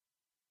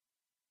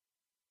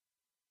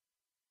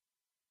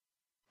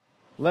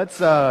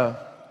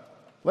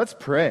Let's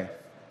pray.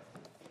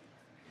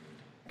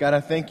 God,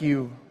 I thank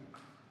you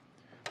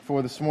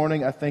for this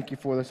morning. I thank you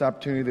for this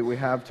opportunity that we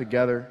have to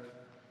gather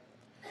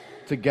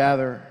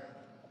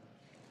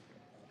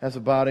as a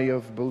body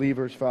of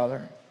believers,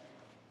 Father.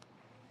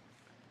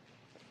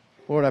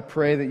 Lord, I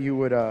pray that you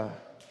would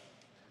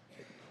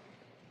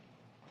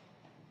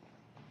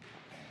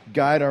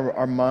guide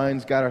our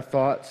minds, guide our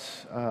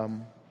thoughts,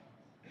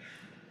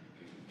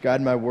 guide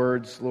my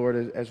words,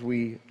 Lord, as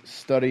we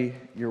study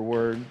your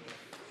word.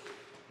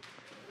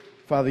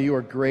 Father, you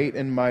are great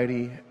and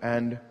mighty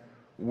and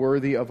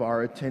worthy of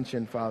our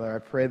attention, Father. I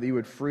pray that you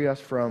would free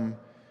us from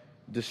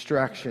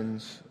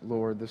distractions,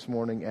 Lord, this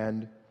morning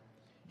and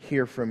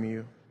hear from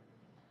you.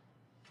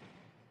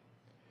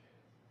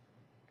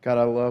 God,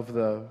 I love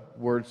the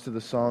words to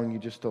the song you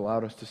just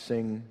allowed us to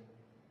sing.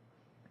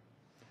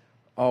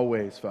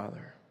 Always,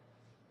 Father.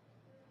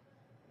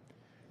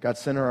 God,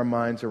 center our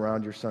minds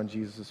around your Son,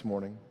 Jesus, this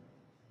morning.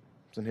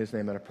 It's in his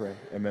name that I pray.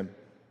 Amen.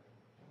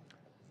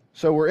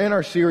 So we're in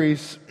our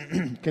series,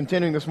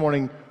 continuing this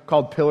morning,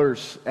 called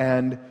Pillars.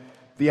 And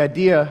the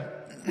idea,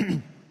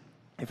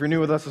 if you're new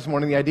with us this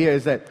morning, the idea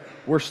is that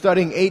we're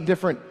studying 8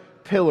 different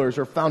pillars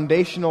or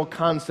foundational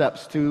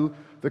concepts to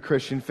the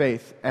Christian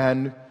faith.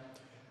 And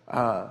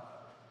the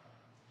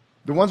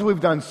ones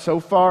we've done so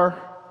far,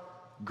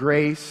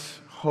 grace,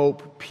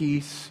 hope,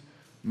 peace,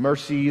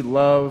 mercy,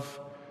 love,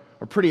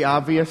 are pretty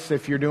obvious.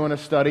 If you're doing a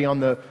study on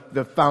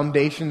the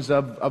foundations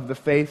of the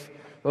faith,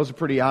 those are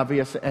pretty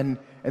obvious. And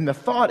the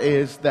thought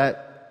is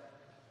that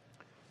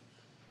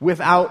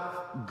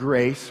without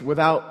grace,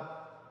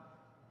 without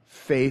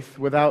faith,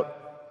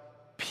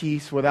 without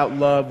peace, without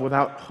love,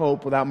 without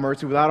hope, without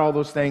mercy, without all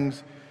those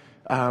things,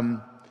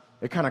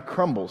 it kind of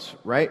crumbles,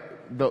 right?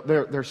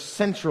 They're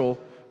central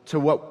to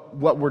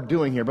what we're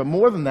doing here. But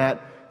more than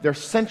that, they're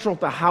central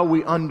to how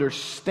we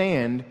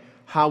understand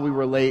how we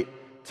relate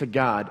to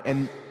God.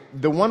 And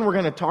the one we're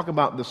going to talk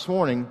about this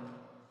morning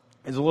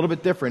is a little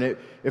bit different.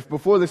 If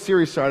before the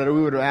series started,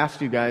 we would have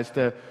asked you guys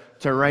to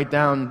write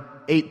down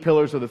 8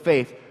 pillars of the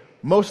faith,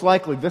 most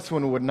likely this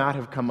one would not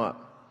have come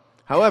up.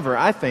 However,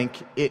 I think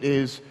it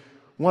is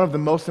one of the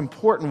most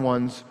important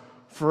ones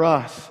for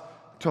us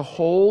to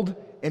hold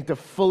and to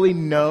fully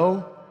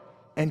know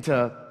and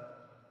to...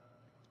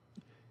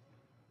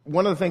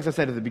 One of the things I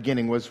said at the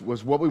beginning was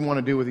what we want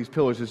to do with these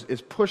pillars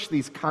is push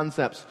these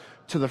concepts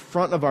to the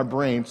front of our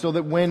brain so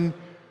that when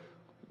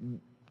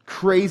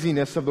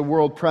craziness of the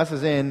world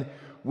presses in,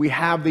 we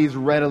have these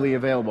readily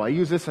available. I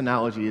use this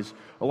analogy is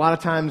a lot of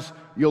times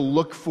you'll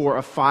look for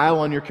a file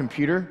on your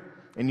computer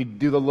and you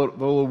do the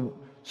little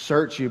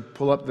search, you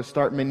pull up the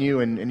start menu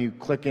and you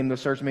click in the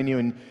search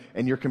menu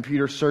and your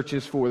computer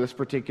searches for this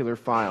particular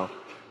file.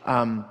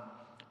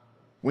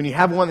 When you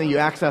have one that you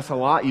access a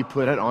lot, you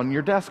put it on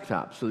your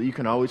desktop so that you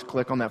can always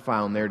click on that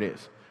file and there it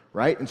is,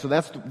 right? And so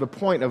that's the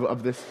point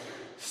of this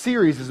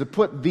series is to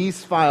put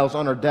these files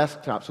on our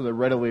desktop so they're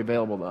readily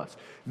available to us.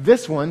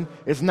 This one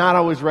is not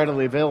always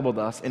readily available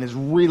to us and is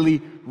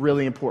really,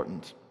 really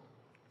important.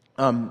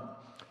 And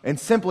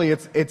simply,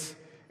 it's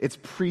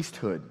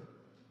priesthood.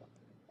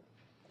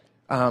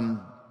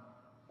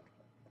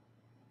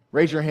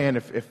 Raise your hand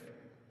if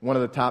one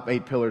of the top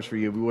 8 pillars for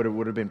you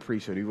would have been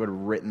priesthood. You would have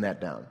written that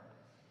down.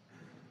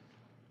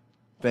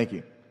 Thank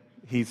you.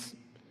 He's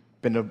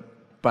been to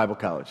Bible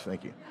college.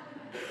 Thank you.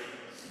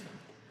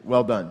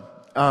 Well done.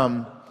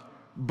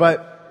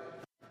 But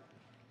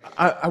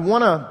I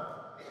want to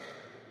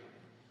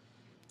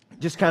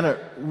just kind of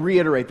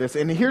reiterate this.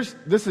 And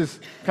this is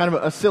kind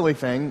of a silly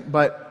thing,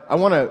 but I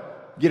want to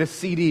get a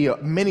CD,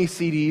 mini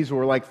CDs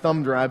or like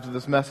thumb drives of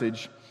this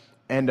message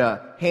and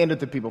hand it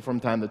to people from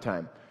time to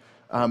time.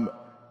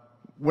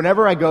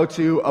 Whenever I go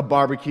to a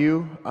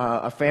barbecue,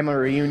 a family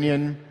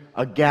reunion,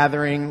 a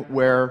gathering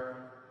where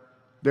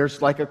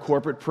there's like a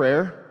corporate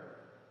prayer,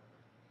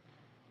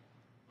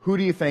 who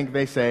do you think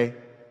they say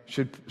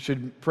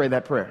should pray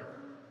that prayer?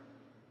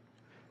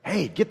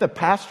 Hey, get the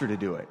pastor to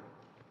do it.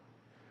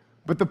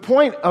 But the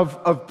point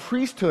of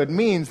priesthood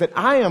means that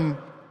I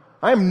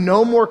am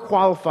no more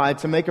qualified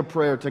to make a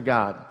prayer to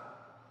God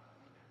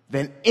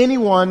than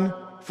anyone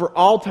for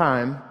all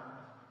time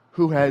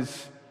who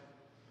has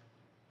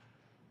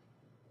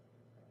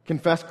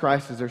confessed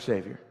Christ as their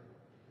Savior.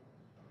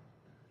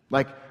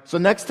 So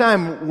next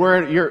time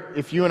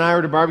if you and I are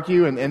at a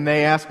barbecue and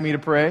they ask me to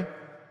pray,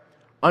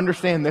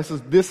 understand this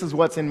is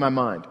what's in my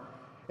mind.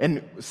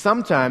 And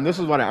sometime, this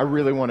is what I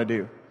really want to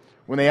do.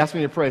 When they ask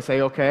me to pray, say,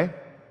 okay,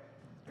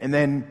 and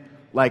then,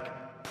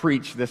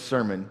 preach this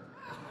sermon.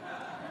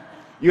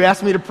 You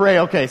ask me to pray,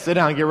 okay, sit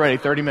down, get ready,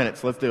 30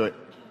 minutes, let's do it.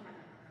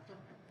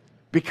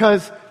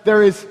 Because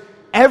there is,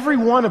 every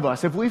one of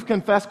us, if we've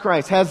confessed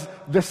Christ, has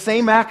the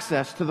same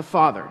access to the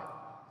Father.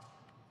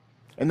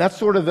 And that's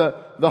sort of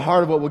the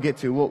heart of what we'll get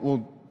to.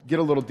 We'll get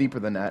a little deeper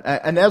than that.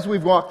 And as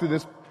we've walked through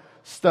this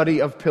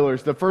study of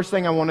pillars, the first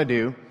thing I want to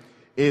do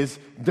is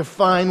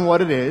define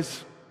what it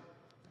is.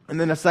 And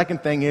then the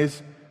second thing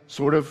is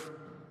sort of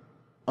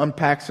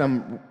unpack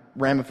some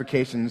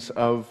ramifications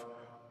of,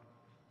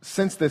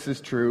 since this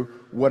is true,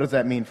 what does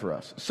that mean for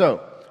us?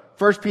 So,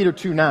 1 Peter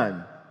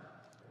 2:9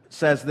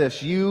 says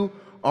this, "You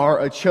are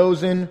a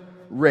chosen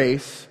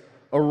race,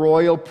 a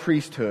royal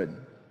priesthood."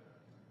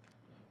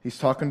 He's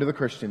talking to the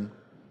Christian,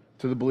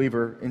 to the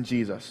believer in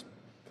Jesus.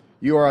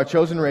 "You are a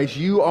chosen race,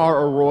 you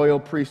are a royal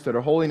priesthood,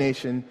 a holy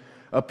nation,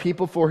 a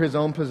people for his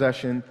own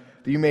possession,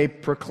 that you may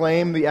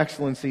proclaim the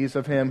excellencies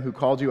of him who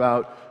called you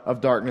out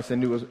of darkness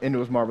into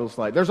his marvelous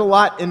light." There's a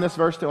lot in this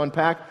verse to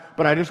unpack,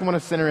 but I just want to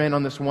center in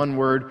on this one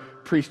word,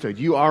 priesthood.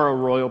 You are a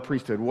royal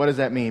priesthood. What does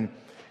that mean?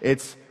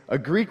 It's a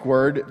Greek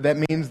word that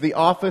means the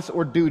office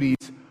or duties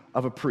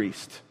of a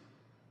priest.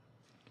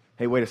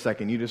 Hey, wait a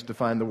second. You just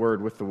defined the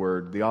word with the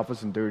word. The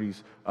office and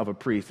duties of a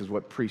priest is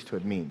what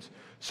priesthood means.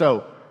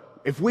 So,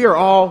 if we are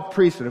all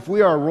priesthood, if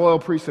we are a royal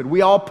priesthood,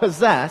 we all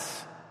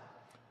possess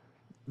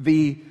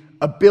the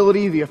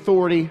ability, the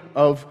authority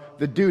of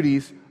the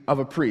duties of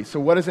a priest. So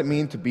what does it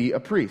mean to be a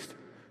priest?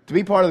 To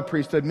be part of the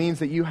priesthood means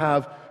that you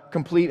have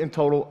complete and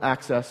total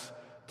access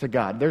to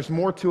God. There's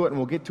more to it, and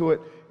we'll get to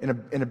it in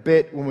a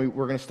bit when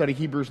we're going to study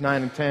Hebrews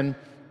 9 and 10.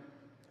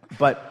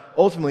 But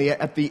ultimately,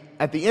 at the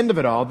end of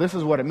it all, this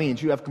is what it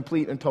means. You have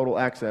complete and total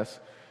access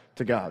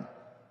to God.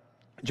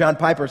 John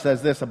Piper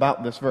says this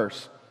about this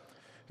verse.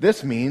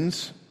 This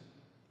means,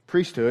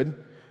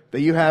 priesthood,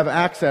 that you have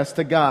access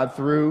to God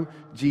through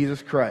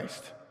Jesus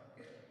Christ.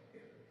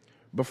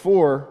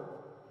 Before,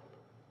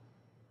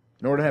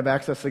 in order to have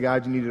access to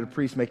God, you needed a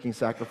priest making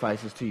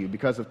sacrifices to you.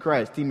 Because of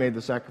Christ, he made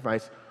the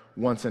sacrifice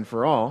once and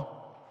for all.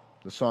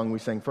 The song we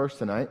sang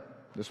first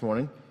this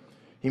morning.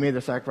 He made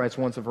the sacrifice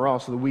once and for all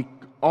so that we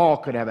all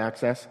could have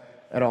access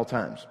at all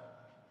times.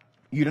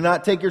 You do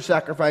not take your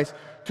sacrifice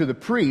to the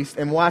priest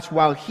and watch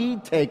while he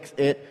takes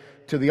it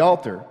to the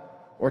altar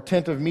or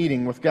tent of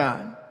meeting with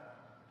God.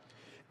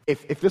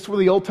 If this were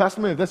the Old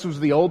Testament, if this was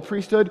the old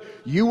priesthood,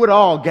 you would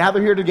all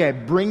gather here today,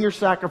 bring your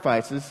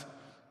sacrifices,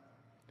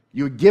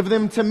 you would give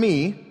them to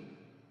me,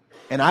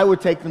 and I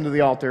would take them to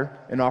the altar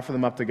and offer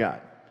them up to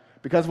God.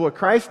 Because of what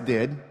Christ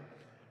did,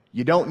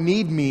 you don't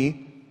need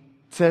me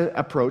to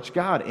approach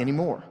God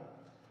anymore.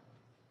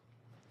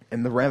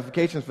 And the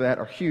ramifications for that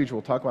are huge.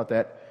 We'll talk about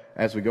that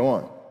as we go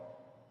on.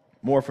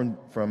 More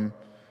from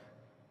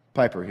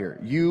Piper here.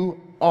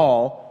 You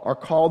all are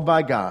called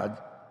by God.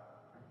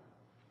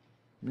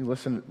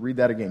 Let me read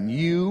that again.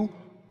 You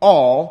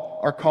all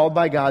are called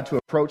by God to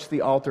approach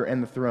the altar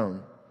and the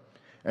throne,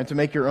 and to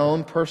make your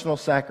own personal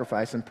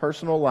sacrifice and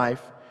personal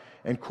life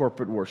and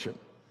corporate worship.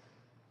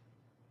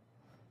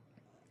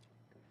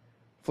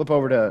 Flip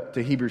over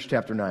to Hebrews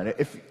chapter 9.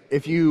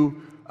 If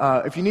you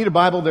need a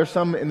Bible, there's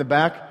some in the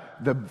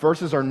back. The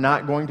verses are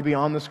not going to be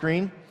on the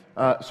screen.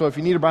 So if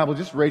you need a Bible,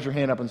 just raise your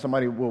hand up and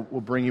somebody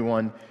will bring you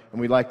one.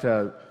 And we'd like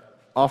to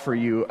offer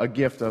you a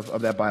gift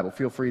of that Bible.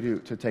 Feel free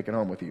to take it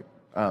home with you.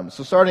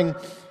 So starting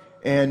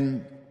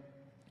in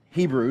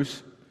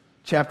Hebrews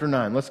chapter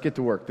 9, let's get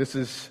to work. This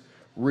is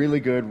really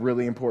good,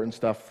 really important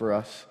stuff for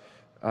us.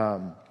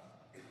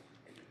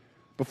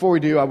 Before we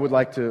do, I would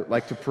like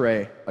to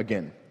pray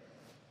again.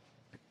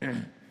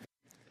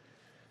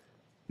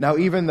 Now,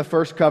 even the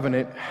first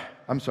covenant,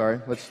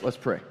 let's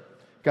pray.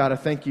 God, I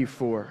thank you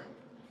for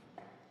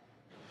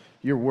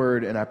your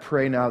word, and I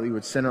pray now that you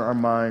would center our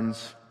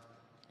minds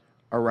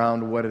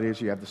around what it is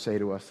you have to say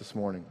to us this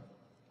morning.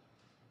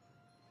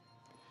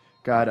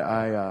 God,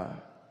 I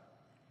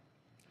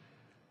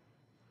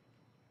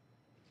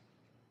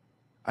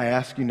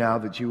ask you now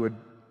that you would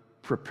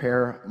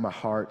prepare my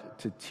heart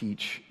to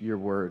teach your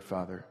word,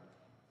 Father.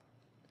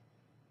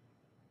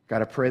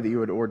 God, I pray that you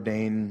would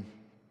ordain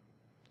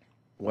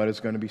what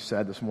is going to be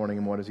said this morning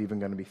and what is even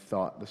going to be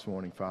thought this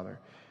morning, Father.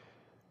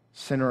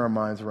 Center our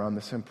minds around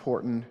this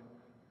important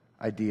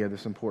idea,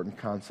 this important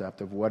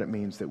concept of what it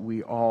means that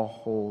we all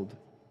hold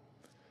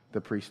the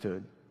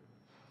priesthood.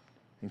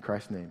 In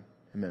Christ's name,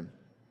 amen.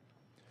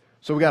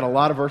 So we got a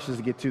lot of verses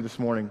to get to this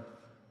morning,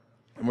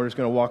 and we're just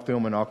going to walk through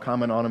them, and I'll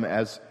comment on them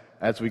as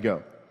we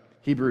go.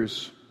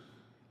 Hebrews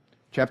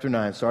chapter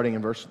 9, starting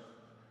in verse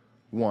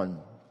 1.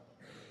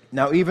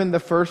 Now even the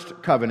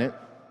first covenant,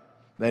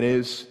 that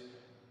is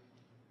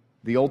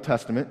the Old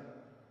Testament,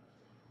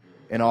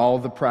 and all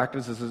the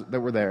practices that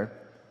were there,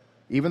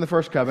 even the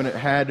first covenant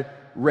had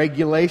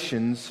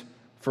regulations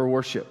for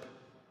worship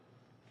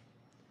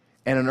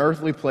and an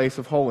earthly place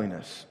of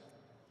holiness.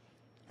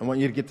 I want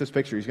you to get this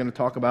picture. He's going to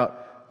talk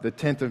about the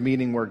tent of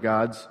meeting where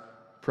God's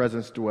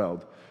presence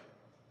dwelled.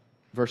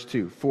 Verse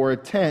 2, for a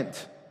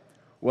tent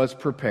was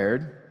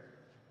prepared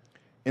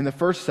in the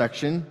first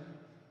section,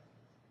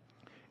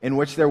 in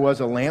which there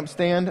was a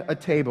lampstand, a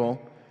table,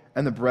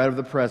 and the bread of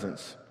the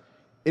presence.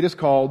 It is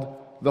called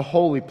the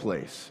holy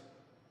place.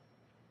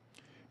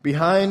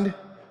 Behind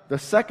the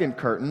second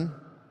curtain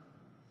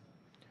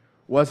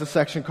was a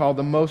section called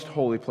the most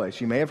holy place.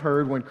 You may have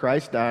heard when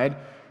Christ died,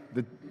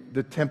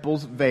 the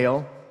temple's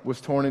veil was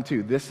torn in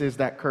two. This is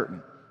that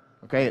curtain.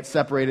 Okay, it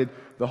separated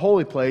the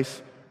holy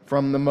place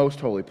from the most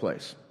holy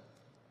place.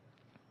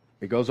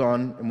 It goes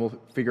on, and we'll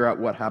figure out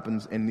what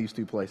happens in these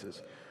two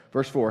places.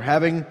 Verse 4,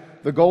 having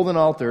the golden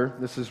altar,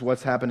 this is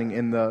what's happening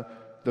in the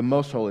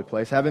most holy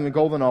place, having the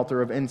golden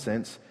altar of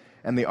incense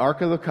and the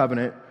ark of the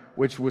covenant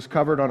which was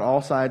covered on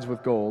all sides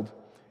with gold,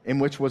 in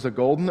which was a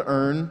golden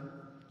urn.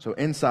 So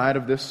inside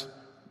of this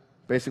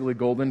basically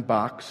golden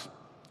box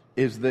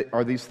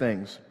are these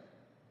things.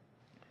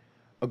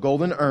 A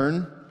golden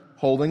urn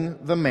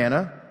holding the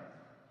manna,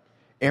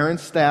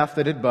 Aaron's staff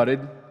that had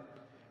budded,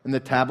 and the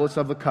tablets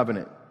of the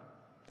covenant,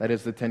 that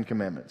is the Ten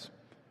Commandments.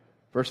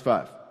 Verse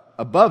 5.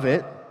 Above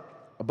it,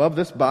 above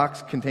this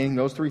box containing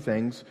those three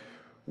things,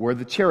 were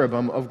the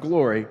cherubim of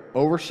glory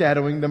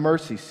overshadowing the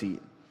mercy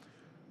seat.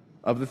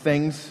 Of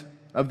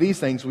these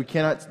things we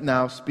cannot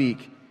now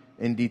speak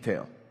in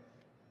detail.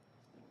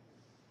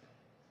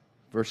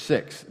 Verse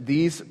 6.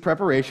 These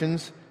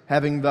preparations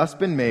having thus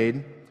been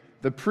made,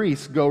 the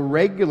priests go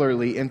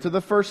regularly into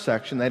the first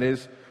section, that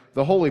is,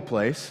 the holy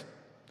place,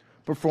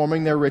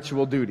 performing their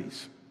ritual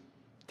duties,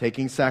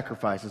 taking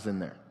sacrifices in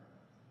there.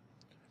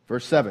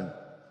 Verse 7.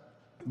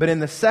 But in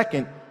the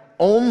second,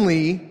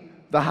 only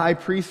the high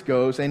priest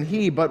goes, and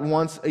he but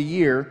once a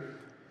year,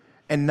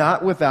 and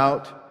not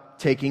without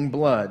taking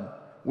blood,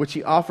 which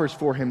he offers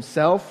for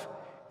himself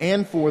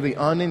and for the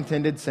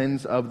unintended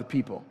sins of the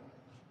people.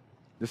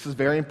 This is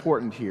very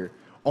important here.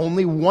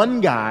 Only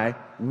one guy,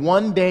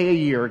 one day a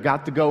year,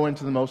 got to go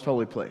into the most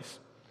holy place.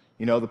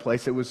 You know, the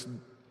place that was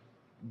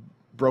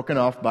broken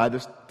off by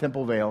this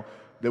temple veil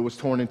that was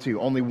torn in two.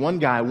 Only one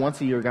guy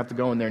once a year got to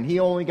go in there, and he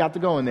only got to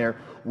go in there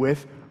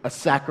with a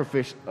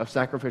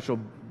sacrificial,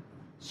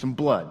 some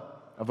blood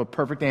of a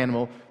perfect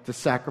animal to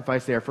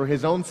sacrifice there for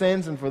his own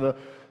sins and for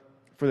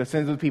the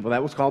sins of the people.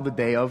 That was called the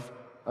Day of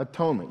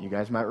Atonement. You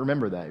guys might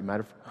remember that. You might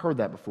have heard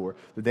that before.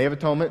 The Day of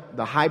Atonement,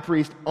 the high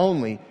priest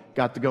only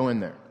got to go in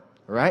there.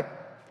 All right?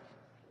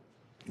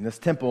 In this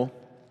temple,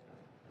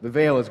 the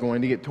veil is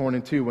going to get torn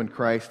in two when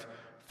Christ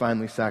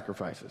finally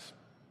sacrifices.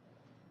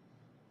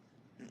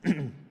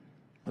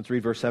 Let's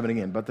read verse 7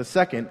 again. But the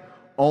second,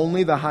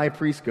 only the high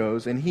priest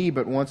goes, and he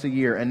but once a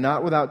year, and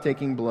not without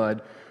taking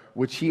blood,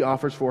 which he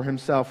offers for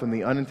himself and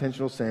the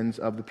unintentional sins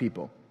of the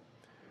people.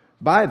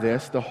 By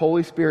this, the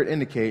Holy Spirit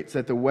indicates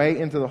that the way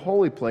into the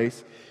holy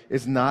place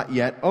is not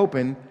yet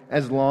open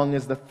as long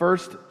as the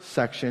first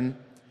section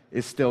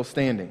is still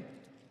standing.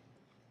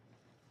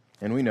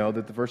 And we know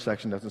that the first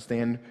section doesn't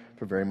stand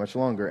for very much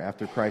longer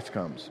after Christ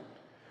comes.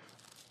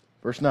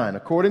 Verse 9,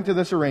 according to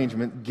this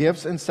arrangement,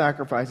 gifts and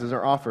sacrifices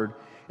are offered,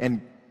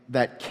 and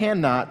that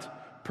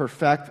cannot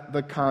perfect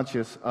the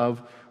conscience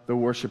of the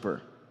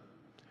worshiper,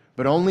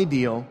 but only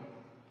deal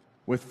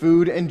with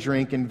food and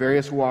drink and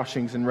various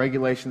washings and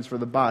regulations for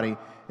the body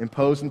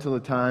imposed until the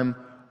time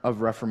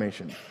of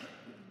Reformation.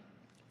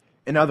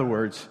 In other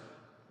words,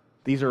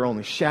 these are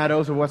only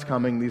shadows of what's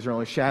coming. These are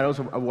only shadows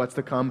of what's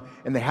to come,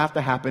 and they have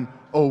to happen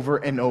over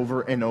and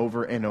over and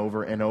over and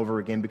over and over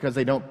again because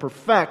they don't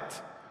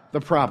perfect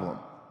the problem.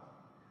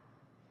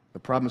 The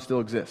problem still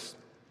exists.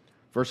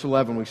 Verse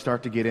 11, we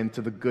start to get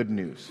into the good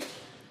news,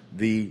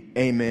 the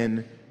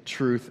amen,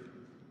 truth,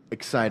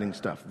 exciting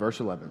stuff. Verse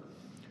 11.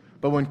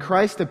 But when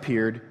Christ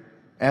appeared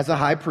as a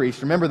high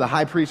priest, remember the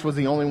high priest was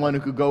the only one who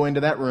could go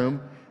into that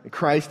room.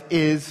 Christ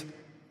is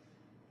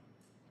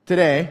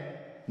today,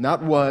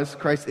 not was,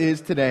 Christ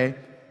is today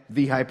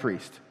the high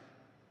priest.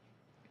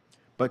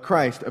 But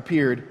Christ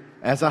appeared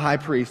as a high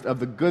priest of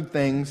the good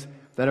things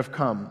that have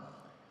come.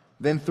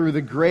 Then through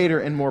the greater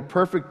and more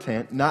perfect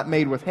tent, not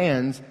made with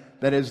hands,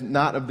 that is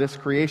not of this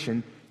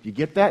creation. Do you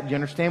get that? Do you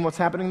understand what's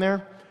happening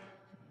there?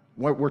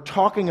 We're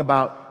talking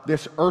about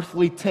this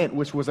earthly tent,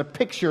 which was a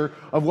picture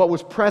of what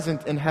was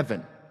present in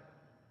heaven.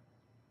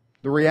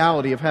 The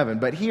reality of heaven.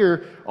 But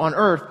here on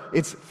earth,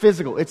 it's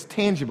physical, it's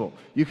tangible.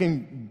 You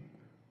can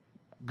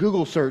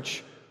Google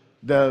search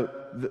the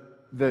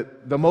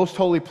most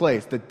holy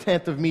place, the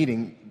tent of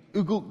meeting.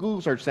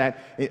 Google search that,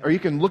 or you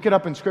can look it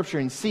up in Scripture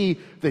and see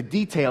the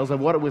details of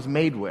what it was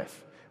made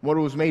with, what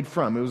it was made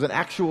from. It was an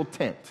actual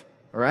tent,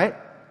 all right?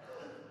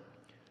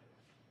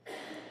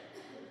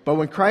 But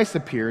when Christ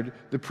appeared,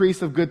 the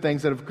priest of good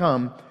things that have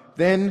come,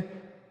 then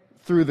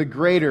through the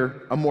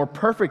greater, a more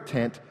perfect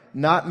tent,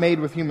 not made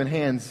with human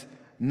hands,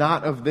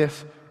 not of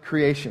this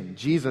creation.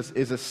 Jesus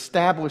is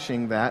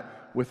establishing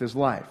that with his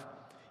life.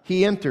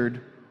 He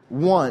entered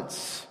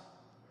once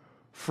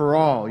for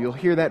all. You'll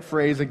hear that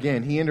phrase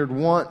again. He entered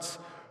once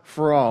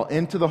for all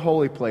into the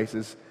holy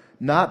places,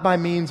 not by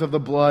means of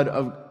the blood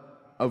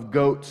of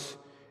goats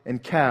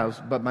and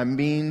calves, but by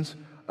means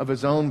of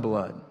his own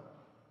blood,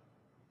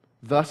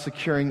 thus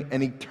securing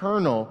an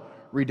eternal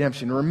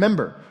redemption.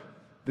 Remember,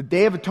 the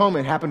Day of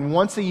Atonement happened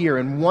once a year,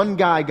 and one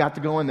guy got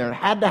to go in there. It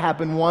had to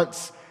happen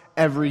once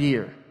every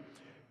year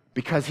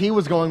because he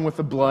was going with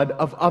the blood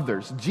of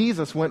others.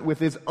 Jesus went with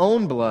his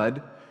own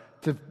blood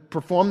to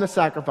perform the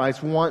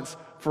sacrifice once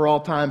for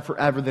all time,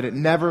 forever, that it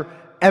never,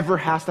 ever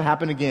has to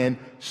happen again,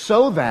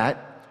 so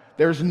that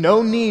there's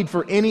no need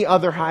for any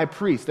other high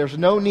priest. There's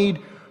no need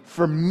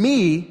for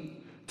me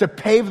to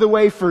pave the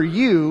way for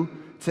you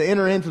to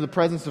enter into the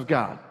presence of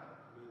God.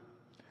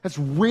 That's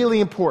really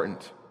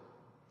important.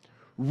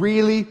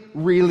 Really,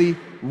 really,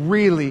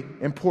 really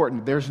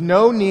important. There's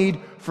no need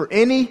for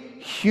any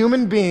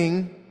human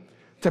being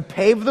to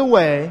pave the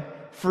way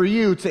for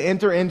you to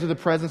enter into the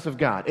presence of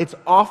God. It's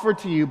offered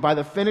to you by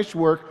the finished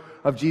work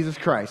of Jesus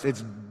Christ.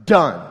 It's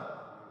done.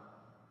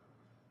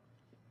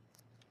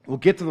 We'll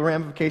get to the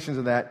ramifications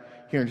of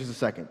that here in just a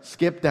second.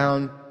 Skip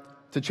down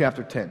to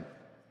chapter 10.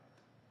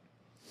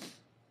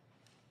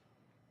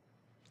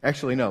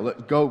 Actually, no.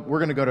 We're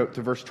going to go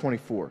to verse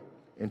 24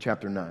 in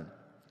chapter 9.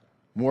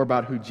 More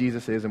about who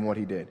Jesus is and what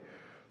he did.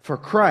 For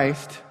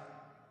Christ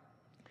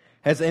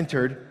has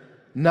entered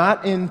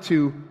not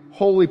into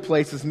holy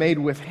places made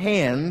with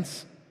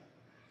hands,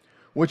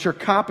 which are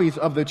copies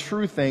of the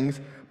true things,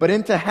 but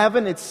into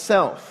heaven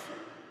itself.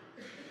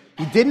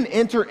 He didn't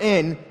enter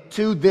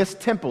into this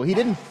temple. He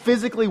didn't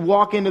physically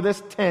walk into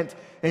this tent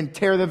and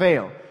tear the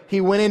veil. He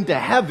went into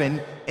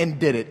heaven and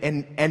did it.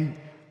 And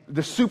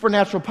the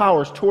supernatural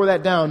powers tore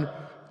that down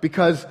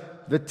because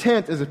the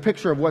tent is a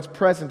picture of what's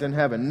present in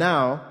heaven.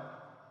 Now,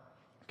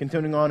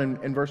 continuing on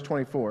in verse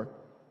 24,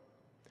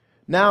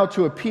 now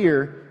to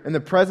appear in the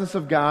presence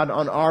of God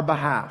on our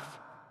behalf.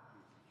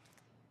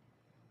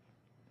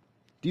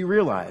 Do you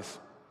realize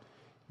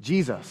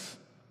Jesus,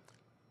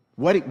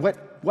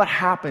 what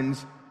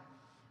happens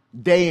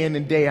day in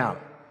and day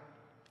out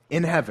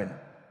in heaven?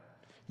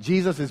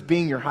 Jesus is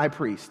being your high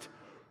priest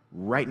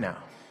right now.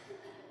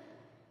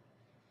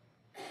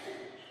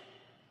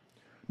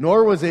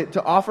 Nor was it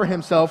to offer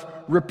himself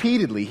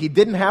repeatedly. He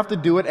didn't have to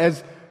do it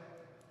as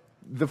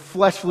the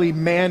fleshly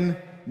man,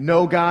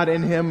 no God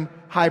in him,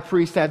 high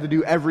priest had to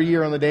do every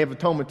year on the Day of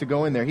Atonement to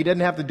go in there. He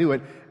didn't have to do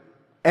it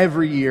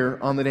every year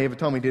on the Day of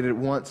Atonement. He did it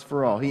once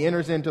for all. He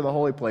enters into the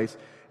holy place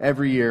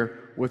every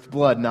year with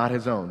blood not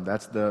his own.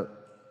 That's the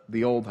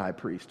old high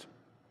priest.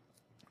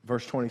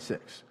 Verse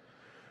 26.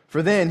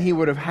 For then he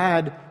would have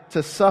had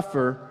to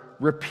suffer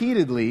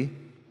repeatedly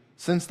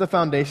since the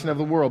foundation of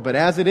the world. But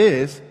as it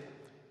is,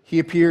 he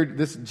appeared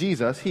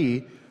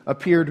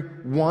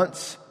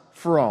once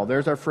for all.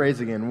 There's our phrase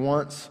again,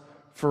 once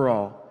for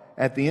all.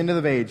 At the end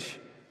of the age,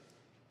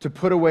 to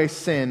put away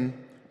sin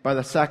by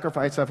the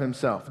sacrifice of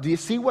himself. Do you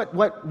see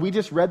what we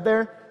just read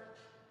there?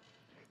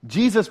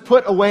 Jesus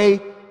put away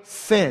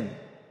sin.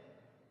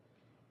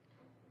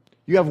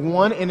 You have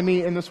one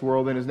enemy in this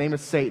world, and his name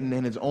is Satan,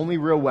 and his only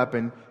real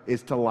weapon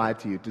is to lie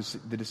to you, to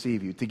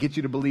deceive you, to get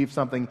you to believe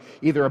something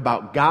either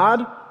about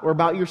God or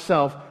about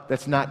yourself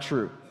that's not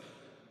true.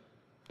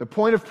 The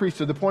point of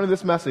priesthood, the point of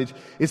this message,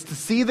 is to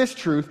see this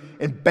truth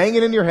and bang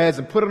it in your heads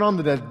and put it on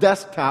the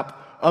desktop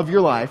of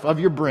your life, of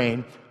your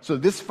brain, so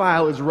this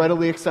file is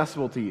readily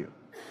accessible to you.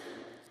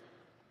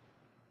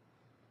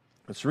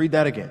 Let's read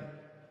that again.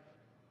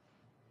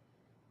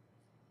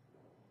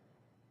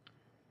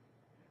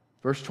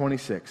 Verse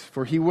 26,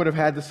 for he would have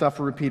had to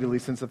suffer repeatedly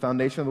since the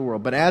foundation of the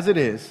world. But as it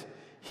is,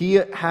 he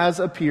has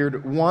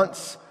appeared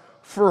once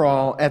for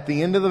all at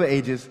the end of the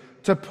ages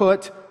to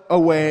put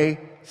away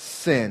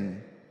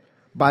sin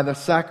by the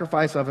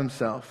sacrifice of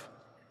himself.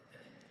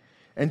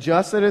 And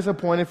just as it is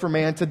appointed for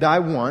man to die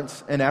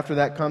once, and after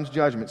that comes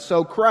judgment,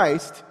 so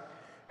Christ,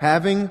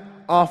 having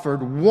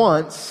offered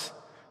once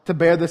to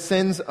bear the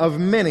sins of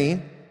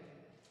many,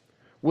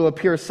 will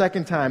appear a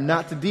second time,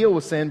 not to deal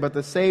with sin, but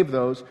to save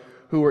those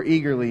who are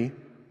eagerly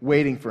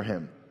waiting for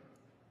him.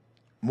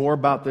 More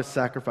about this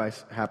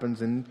sacrifice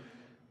happens in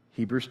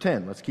Hebrews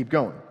 10. Let's keep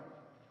going.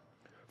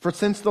 For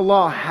since the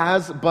law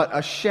has but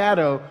a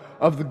shadow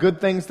of the good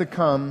things to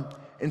come,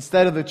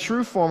 instead of the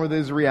true form of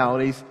these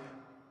realities,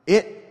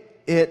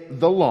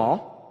 the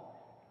law,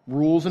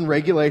 rules and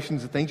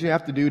regulations, the things you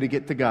have to do to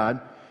get to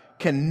God,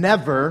 can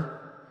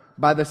never,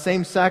 by the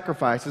same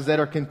sacrifices that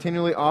are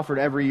continually offered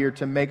every year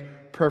to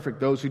make perfect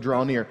those who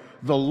draw near.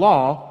 The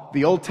law,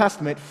 the Old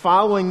Testament,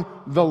 following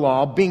the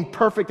law, being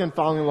perfect in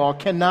following the law,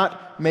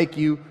 cannot make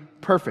you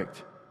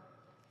perfect.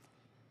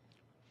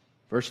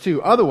 Verse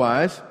 2,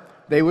 otherwise,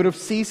 they would have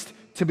ceased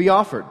to be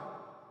offered.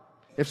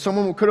 If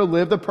someone could have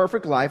lived a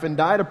perfect life and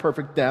died a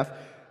perfect death,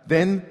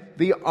 then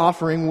the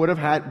offering would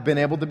have been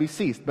able to be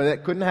ceased. But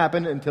that couldn't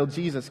happen until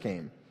Jesus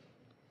came.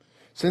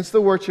 Since the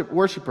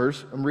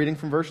worshipers, I'm reading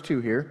from verse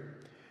 2 here,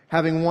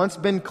 having once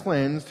been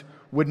cleansed,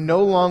 would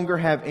no longer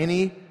have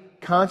any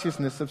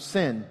consciousness of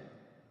sin.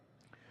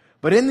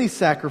 But in these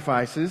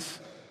sacrifices,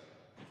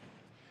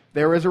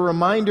 there is a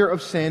reminder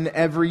of sin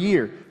every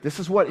year.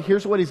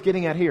 Here's what he's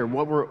getting at here.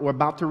 What we're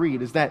about to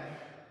read is that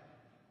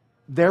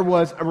there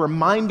was a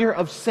reminder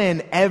of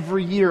sin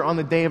every year on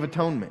the Day of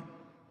Atonement.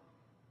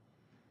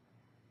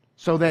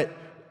 So that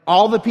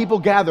all the people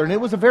gathered, and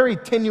it was a very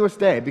tenuous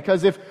day,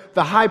 because if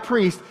the high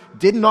priest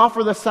didn't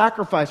offer the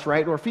sacrifice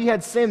right, or if he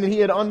had sinned and he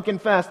had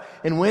unconfessed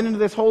and went into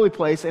this holy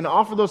place and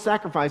offered those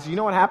sacrifices, you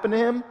know what happened to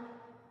him?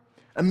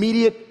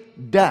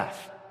 Immediate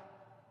death.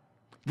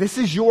 This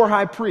is your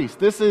high priest.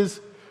 This is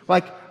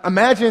like,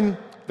 imagine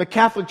the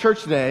Catholic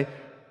Church today.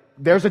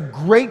 There's a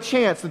great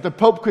chance that the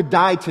Pope could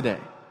die today.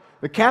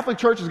 The Catholic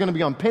Church is going to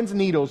be on pins and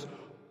needles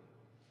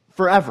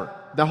forever,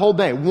 the whole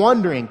day,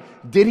 wondering,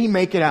 did he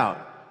make it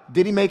out?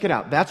 Did he make it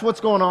out? That's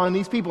what's going on in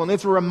these people. And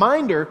it's a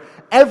reminder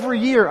every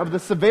year of the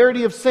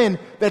severity of sin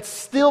that's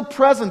still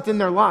present in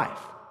their life.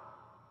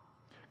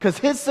 Because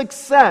his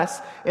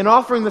success in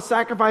offering the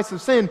sacrifice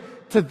of sin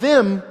to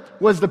them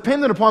was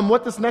dependent upon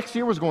what this next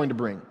year was going to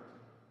bring.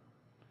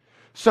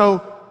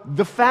 So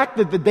the fact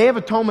that the Day of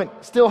Atonement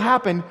still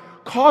happened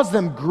caused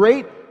them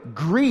great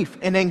grief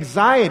and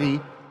anxiety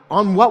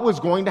on what was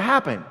going to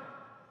happen.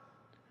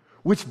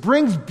 Which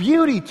brings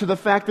beauty to the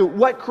fact that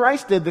what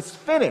Christ did, that's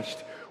finished.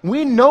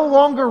 We no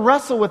longer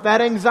wrestle with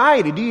that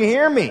anxiety. Do you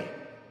hear me?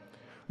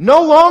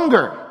 No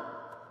longer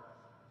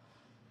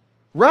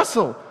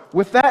wrestle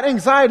with that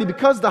anxiety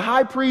because the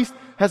high priest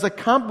has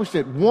accomplished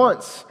it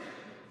once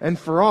and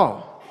for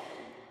all.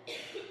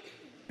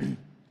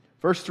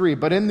 Verse 3,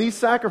 but in these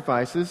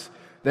sacrifices,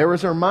 there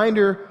is a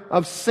reminder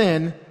of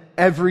sin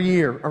every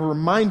year, a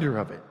reminder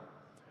of it.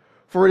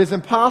 For it is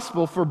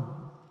impossible for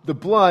the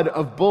blood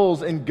of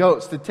bulls and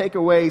goats to take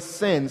away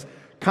sins.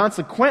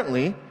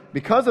 Consequently,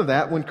 because of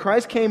that, when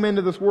Christ came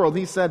into this world,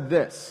 he said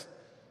this,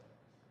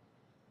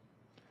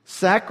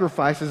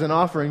 sacrifices and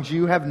offerings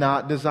you have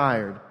not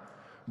desired,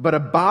 but a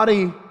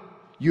body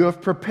you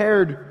have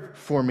prepared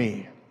for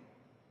me.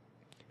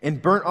 In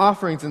burnt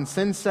offerings and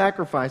sin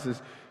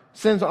sacrifices,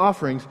 sin's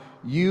offerings,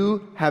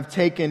 you have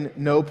taken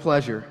no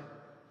pleasure.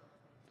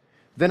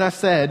 Then I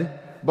said,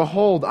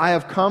 behold, I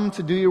have come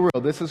to do your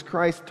will. This is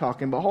Christ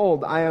talking.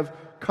 Behold, I have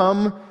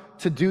come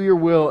to do your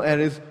will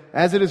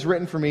as it is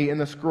written for me in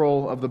the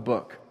scroll of the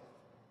book.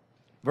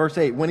 Verse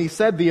 8, when he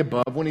said the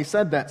above, when he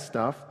said that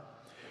stuff,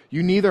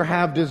 you neither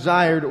have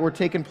desired or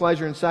taken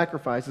pleasure in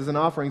sacrifices and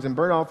offerings and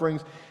burnt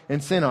offerings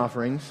and sin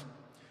offerings.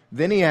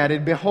 Then he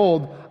added,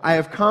 behold, I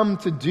have come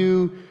to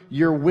do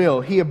your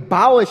will. He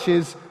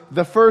abolishes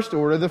the first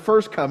order, the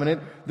first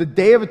covenant, the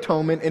Day of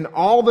Atonement, and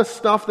all the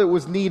stuff that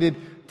was needed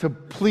to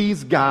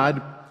please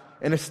God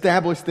and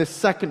establish this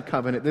second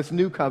covenant, this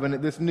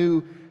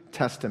new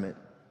testament.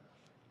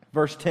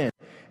 Verse 10,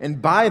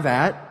 and by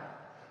that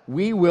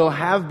we will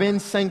have been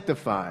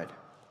sanctified.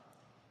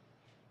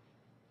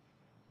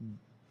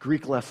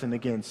 Greek lesson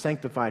again,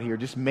 sanctified here,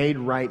 just made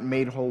right,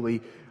 made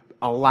holy,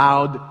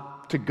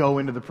 allowed to go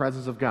into the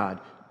presence of God.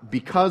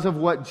 Because of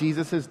what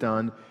Jesus has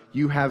done,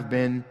 you have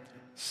been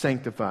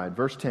sanctified.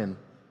 Verse 10.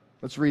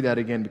 Let's read that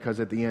again because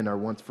at the end our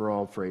once for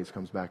all phrase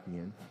comes back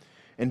again.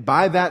 And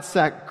by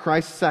that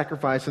Christ's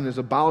sacrifice and his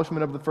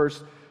abolishment of the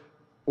first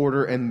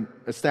order and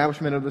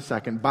establishment of the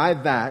second, by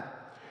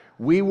that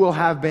we will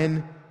have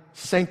been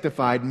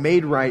sanctified,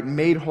 made right,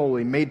 made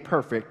holy, made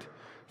perfect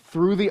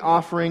through the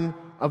offering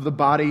of the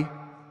body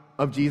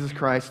of Jesus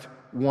Christ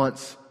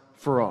once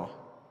for all.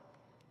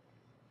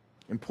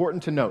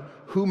 Important to note,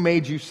 who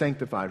made you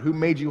sanctified? Who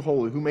made you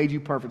holy? Who made you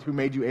perfect? Who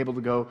made you able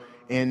to go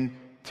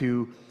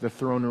into the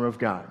throne room of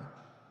God?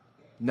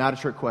 Not a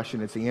trick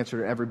question. It's the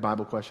answer to every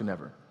Bible question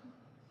ever.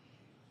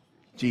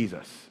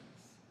 Jesus.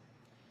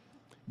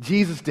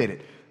 Jesus did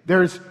it.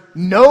 There's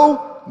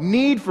no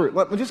need for...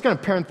 I'm just going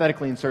to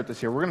parenthetically insert this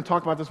here. We're going to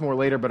talk about this more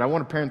later, but I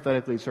want to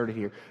parenthetically insert it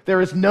here.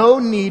 There is no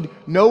need,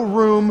 no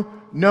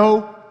room,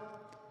 no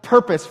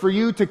purpose for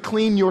you to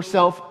clean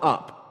yourself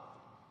up.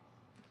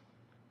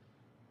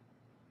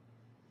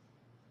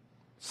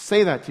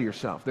 Say that to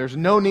yourself. There's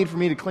no need for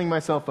me to clean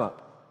myself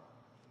up.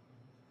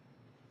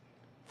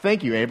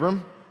 Thank you,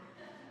 Abram.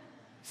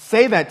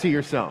 Say that to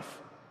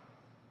yourself.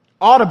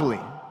 Audibly.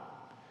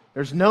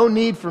 There's no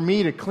need for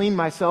me to clean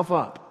myself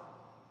up.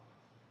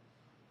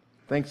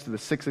 Thanks to the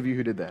 6 of you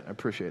who did that. I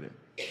appreciate it.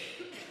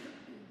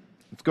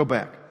 Let's go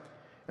back.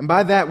 And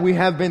by that we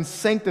have been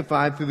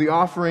sanctified through the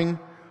offering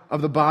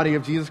of the body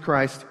of Jesus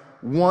Christ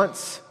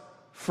once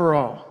for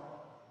all.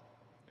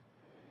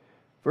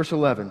 Verse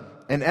 11.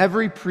 And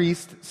every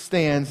priest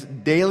stands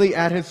daily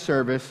at his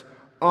service,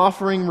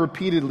 offering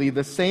repeatedly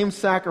the same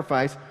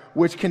sacrifice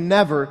which can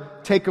never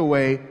take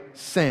away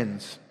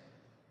sins.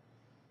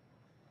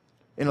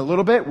 In a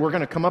little bit, we're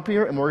going to come up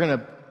here and we're going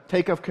to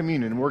take of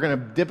communion. And we're going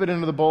to dip it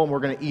into the bowl and we're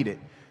going to eat it.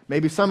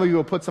 Maybe some of you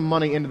will put some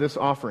money into this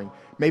offering.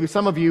 Maybe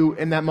some of you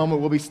in that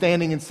moment will be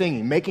standing and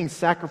singing, making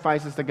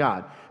sacrifices to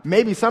God.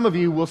 Maybe some of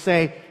you will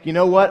say, you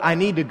know what, I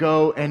need to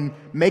go and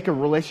make a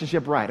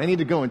relationship right. I need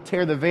to go and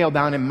tear the veil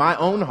down in my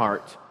own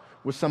heart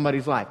with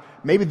somebody's life.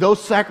 Maybe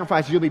those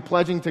sacrifices you'll be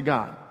pledging to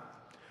God.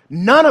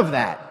 None of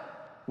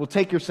that will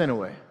take your sin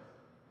away.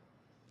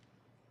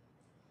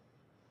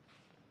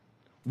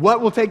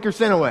 What will take your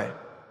sin away?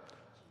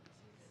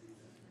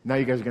 Now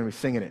you guys are going to be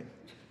singing it.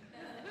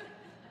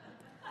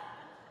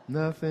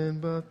 Nothing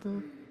but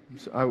the...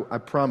 I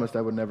promised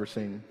I would never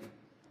sing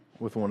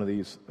with one of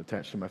these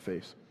attached to my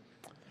face.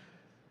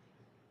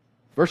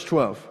 Verse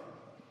 12.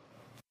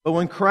 But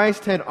when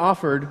Christ had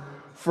offered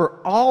for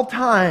all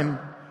time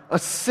a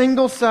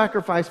single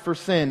sacrifice for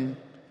sin,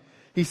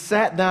 he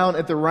sat down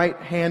at the right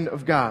hand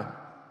of God.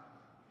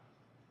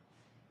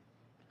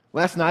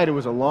 Last night it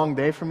was a long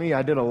day for me.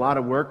 I did a lot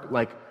of work,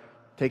 like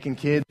taking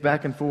kids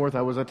back and forth.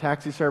 I was a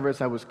taxi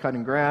service. I was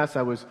cutting grass.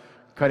 I was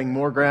cutting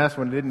more grass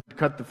when I didn't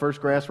cut the first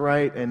grass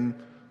right, and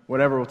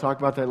whatever. We'll talk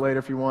about that later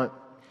if you want.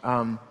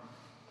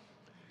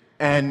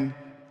 And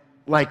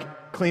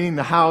like cleaning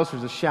the house.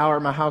 There's a shower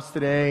at my house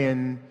today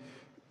and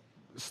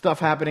stuff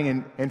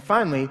happening. And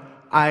finally,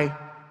 I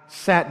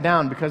sat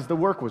down because the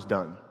work was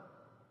done.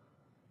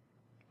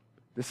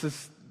 This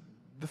is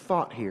the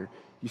thought here.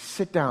 You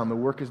sit down, the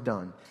work is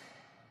done.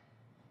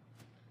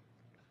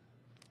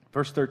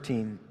 Verse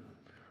 13.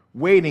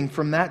 waiting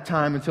from that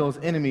time until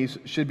his enemies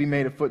should be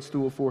made a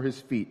footstool for his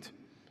feet.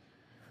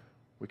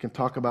 We can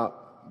talk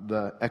about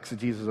the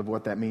exegesis of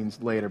what that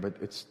means later, but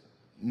it's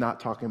not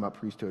talking about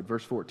priesthood.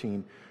 Verse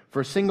 14,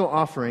 for a single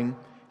offering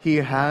he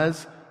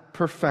has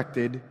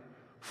perfected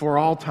for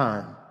all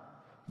time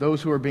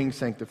those who are being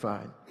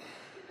sanctified.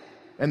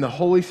 And the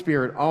Holy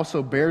Spirit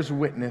also bears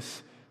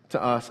witness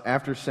to us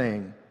after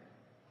saying,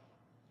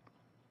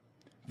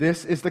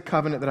 this is the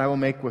covenant that I will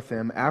make with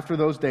them. After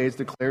those days,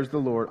 declares the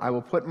Lord, I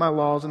will put my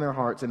laws in their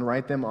hearts and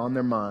write them on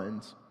their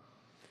minds.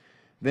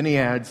 Then he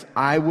adds,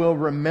 I will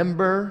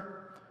remember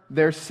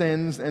their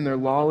sins and their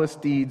lawless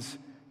deeds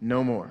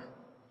no more.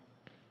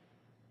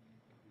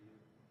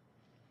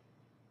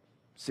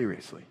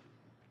 Seriously.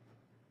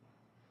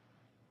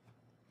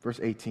 Verse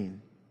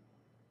 18.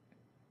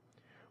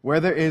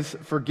 Where there is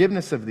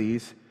forgiveness of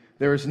these,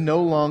 there is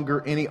no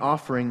longer any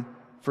offering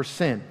for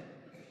sin.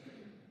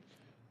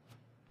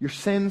 Your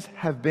sins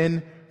have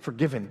been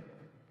forgiven.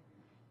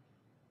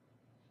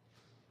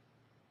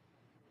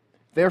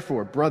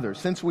 Therefore, brothers,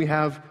 since we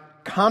have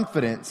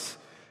confidence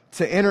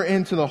to enter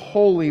into the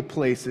holy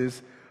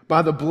places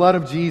by the blood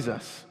of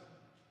Jesus,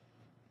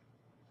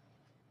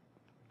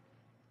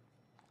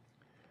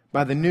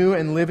 by the new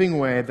and living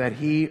way that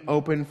he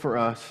opened for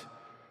us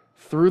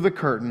through the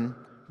curtain,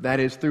 that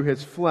is, through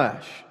his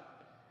flesh.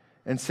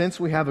 And since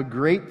we have a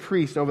great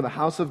priest over the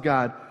house of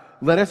God,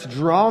 let us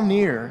draw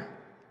near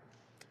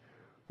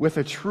with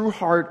a true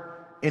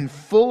heart in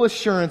full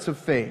assurance of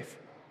faith,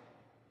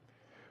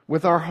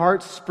 with our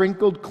hearts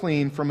sprinkled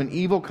clean from an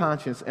evil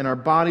conscience and our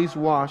bodies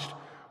washed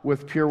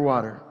with pure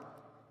water.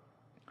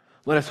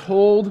 Let us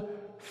hold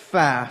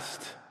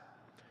fast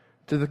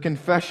to the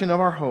confession of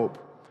our hope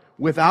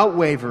without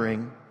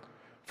wavering,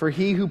 for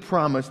he who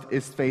promised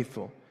is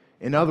faithful.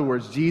 In other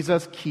words,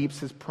 Jesus keeps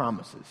his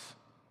promises.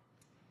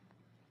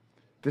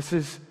 This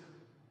is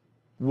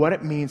what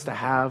it means to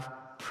have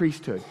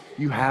priesthood.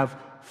 You have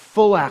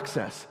full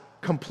access,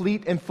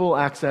 complete and full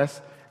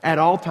access at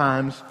all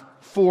times,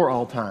 for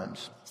all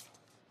times.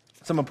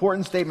 Some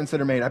important statements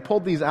that are made. I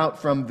pulled these out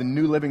from the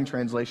New Living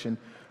Translation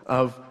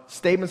of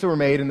statements that were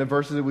made in the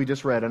verses that we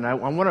just read, and I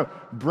want to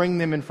bring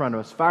them in front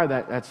of us. Fire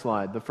that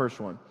slide, the first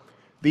one.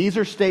 These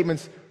are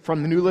statements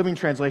from the New Living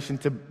Translation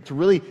to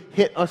really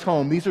hit us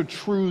home. These are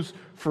truths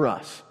for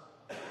us.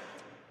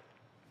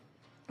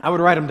 I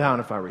would write them down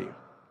if I were you.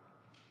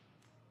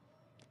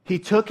 He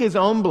took his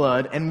own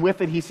blood, and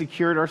with it he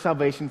secured our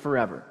salvation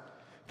forever.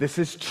 This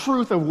is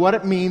truth of what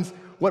it means,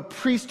 what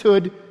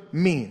priesthood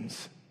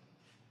means.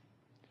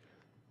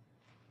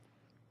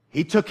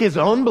 He took his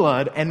own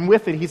blood, and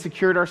with it he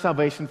secured our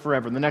salvation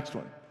forever. The next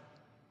one.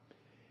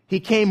 He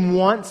came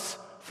once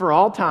for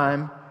all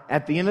time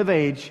at the end of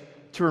age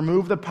to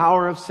remove the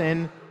power of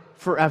sin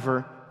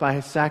forever by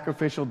his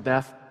sacrificial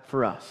death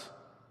for us.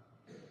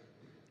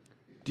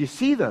 Do you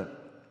see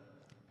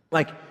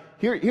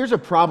here's a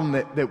problem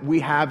that we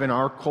have in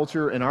our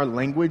culture, in our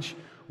language.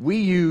 We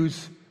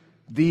use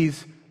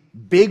these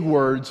big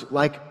words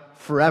like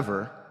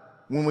forever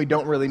when we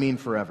don't really mean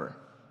forever.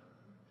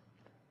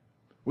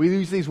 We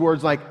use these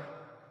words like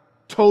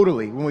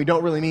totally when we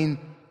don't really mean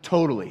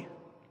totally.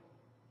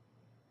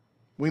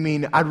 We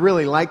mean, I'd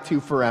really like to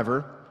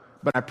forever,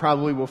 but I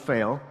probably will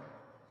fail.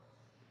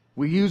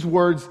 We use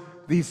words,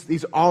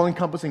 these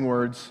all-encompassing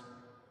words,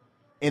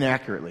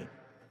 inaccurately.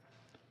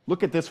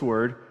 Look at this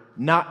word,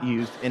 not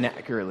used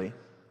inaccurately.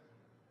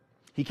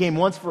 He came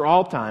once for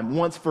all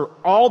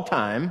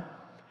time,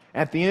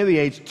 at the end of the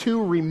age,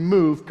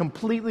 to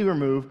completely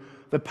remove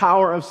the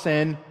power of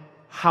sin.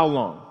 How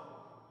long?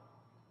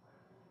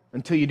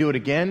 Until you do it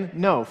again?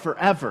 No,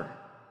 forever.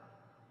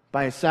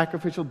 By his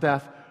sacrificial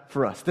death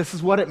for us. This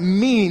is what it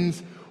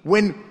means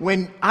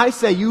when I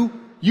say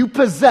you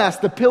possess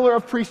the pillar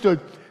of priesthood.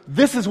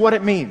 This is what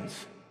it means.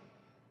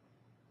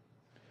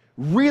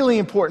 Really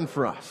important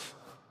for us.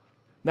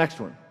 Next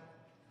one.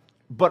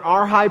 But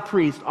our high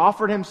priest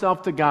offered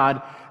himself to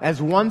God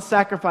as one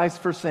sacrifice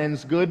for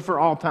sins, good for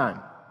all time.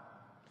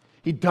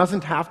 He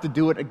doesn't have to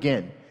do it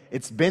again.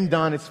 It's been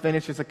done, it's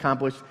finished, it's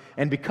accomplished.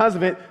 And because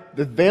of it,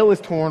 the veil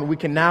is torn. We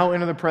can now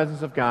enter the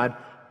presence of God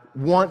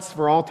once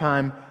for all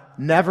time,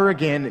 never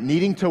again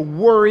needing to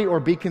worry or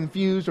be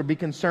confused or be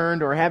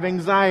concerned or have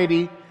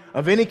anxiety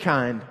of any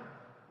kind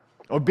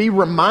or be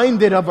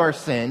reminded of our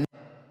sin.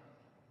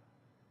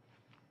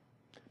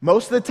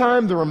 Most of the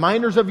time, the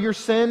reminders of your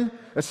sin,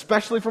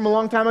 especially from a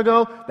long time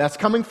ago, that's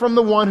coming from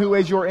the one who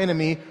is your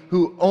enemy,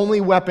 whose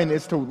only weapon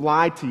is to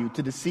lie to you,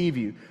 to deceive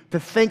you, to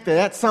think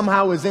that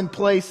somehow is in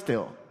play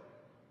still.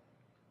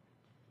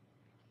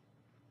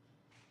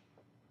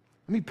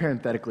 Let me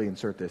parenthetically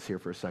insert this here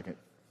for a second,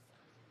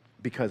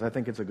 because I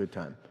think it's a good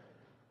time.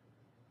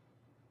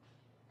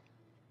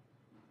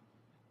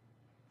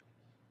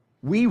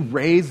 We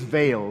raise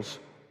veils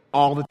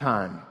all the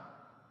time.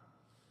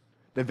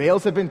 The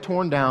veils have been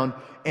torn down,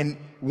 and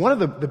one of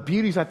the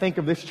beauties, I think,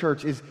 of this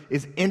church is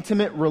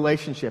intimate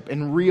relationship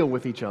and real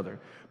with each other.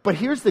 But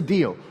here's the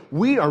deal.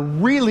 We are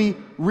really,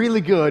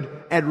 really good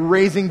at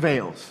raising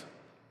veils.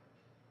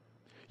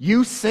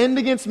 You sinned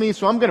against me,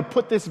 so I'm going to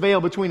put this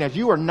veil between us.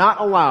 You are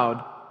not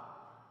allowed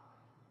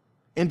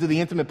into the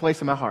intimate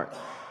place of my heart.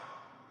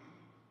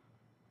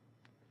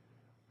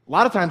 A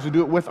lot of times we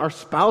do it with our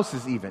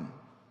spouses even.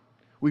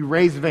 We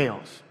raise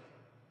veils.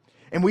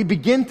 And we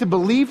begin to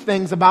believe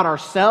things about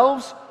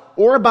ourselves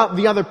or about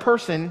the other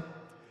person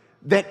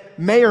that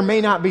may or may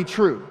not be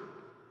true.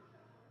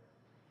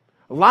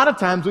 A lot of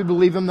times we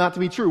believe them not to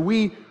be true.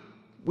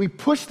 We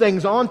push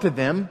things onto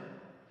them,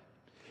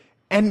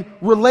 and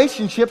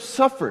relationship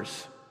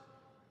suffers.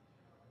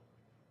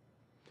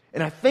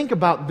 And I think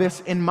about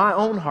this in my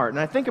own heart, and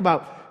I think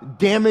about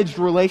damaged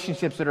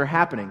relationships that are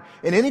happening.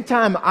 And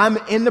anytime I'm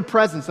in the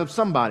presence of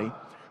somebody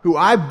who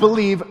I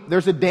believe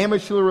there's a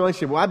damage to the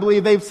relationship, well, I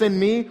believe they've sinned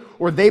me,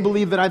 or they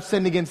believe that I've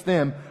sinned against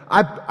them,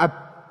 I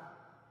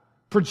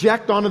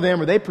project onto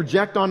them, or they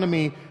project onto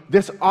me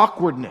this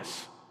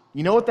awkwardness.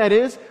 You know what that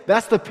is?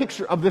 That's the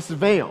picture of this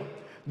veil.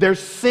 There's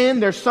sin,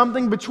 there's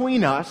something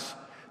between us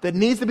that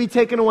needs to be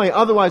taken away.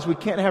 Otherwise, we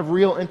can't have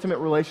real intimate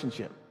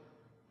relationship.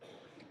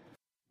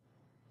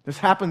 This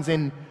happens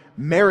in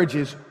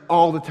marriages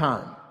all the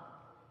time.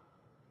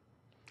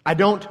 I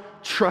don't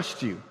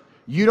trust you.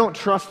 You don't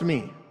trust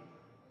me.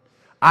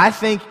 I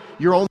think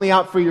you're only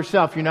out for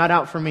yourself. You're not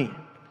out for me.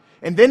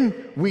 And then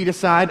we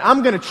decide,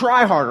 I'm going to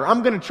try harder.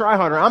 I'm going to try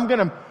harder. I'm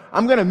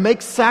going to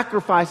make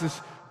sacrifices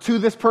to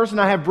this person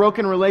I have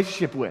broken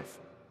relationship with.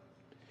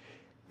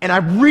 And I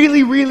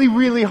really, really,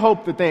 really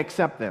hope that they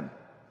accept them.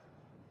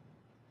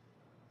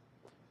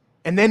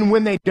 And then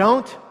when they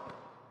don't,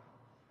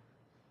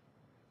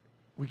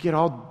 we get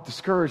all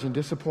discouraged and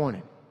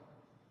disappointed.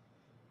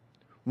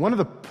 One of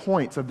the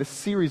points of this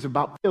series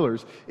about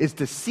pillars is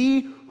to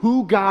see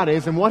who God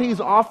is and what He's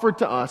offered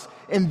to us,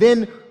 and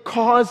then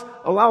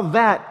allow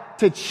that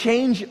to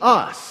change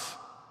us.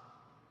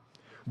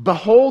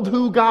 Behold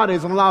who God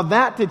is and allow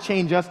that to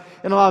change us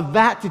and allow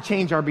that to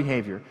change our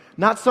behavior.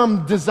 Not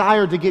some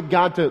desire to get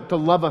God to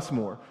love us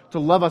more, to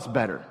love us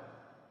better.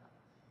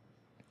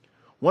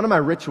 One of my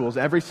rituals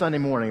every Sunday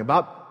morning,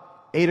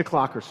 about 8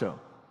 o'clock or so,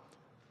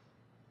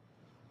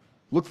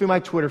 look through my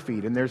Twitter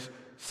feed, and there's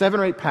 7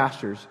 or 8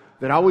 pastors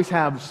that always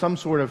have some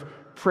sort of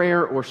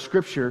prayer or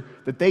scripture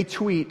that they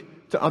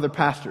tweet to other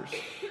pastors.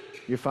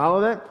 You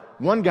follow that?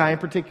 One guy in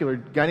particular, a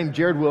guy named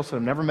Jared Wilson,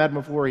 I've never met him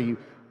before, he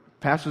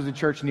pastors a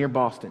church near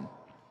Boston.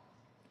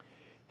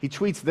 He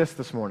tweets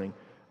this morning.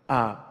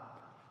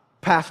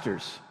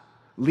 Pastors,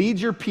 lead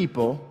your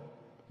people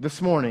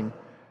this morning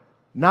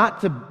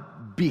not to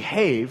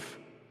behave,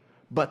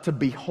 but to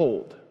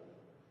behold.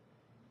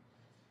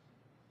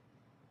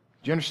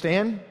 Do you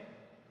understand?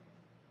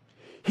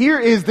 Here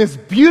is this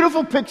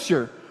beautiful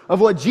picture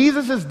of what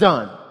Jesus has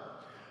done.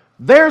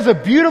 There's a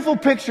beautiful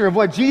picture of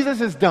what Jesus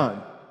has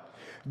done.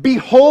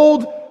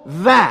 Behold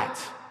that.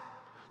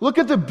 Look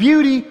at the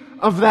beauty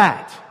of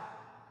that.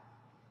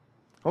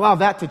 Allow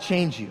that to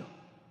change you.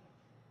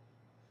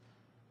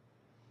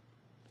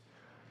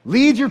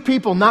 Lead your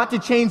people not to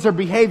change their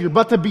behavior,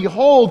 but to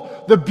behold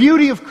the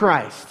beauty of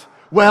Christ.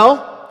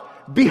 Well,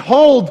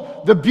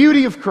 behold the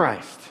beauty of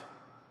Christ.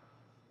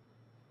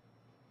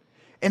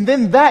 And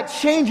then that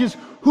changes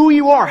who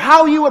you are,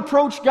 how you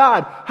approach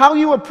God, how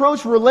you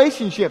approach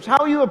relationships,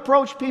 how you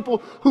approach people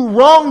who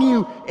wrong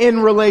you in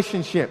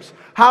relationships,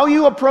 how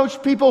you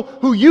approach people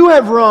who you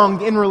have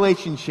wronged in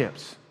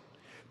relationships.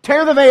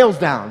 Tear the veils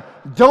down.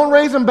 Don't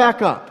raise them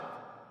back up.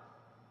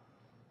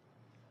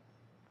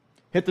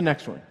 Hit the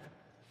next one.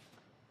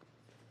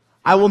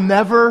 I will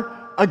never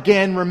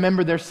again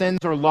remember their sins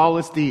or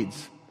lawless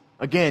deeds.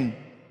 Again,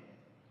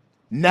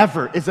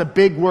 never is a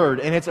big word,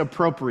 and it's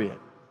appropriate.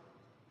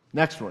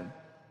 Next one.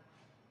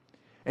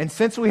 And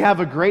since we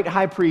have a great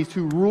high priest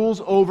who rules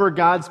over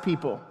God's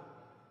people,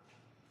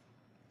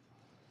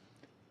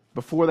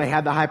 before they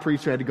had the high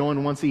priest who had to go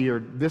in once a year,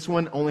 this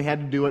one only had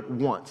to do it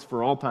once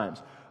for all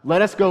times.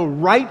 Let us go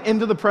right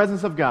into the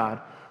presence of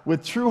God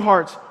with true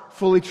hearts,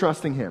 fully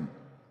trusting Him.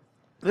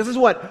 This is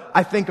what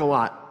I think a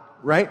lot,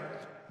 right?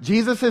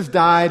 Jesus has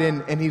died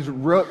and He's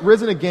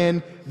risen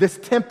again. This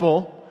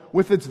temple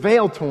with its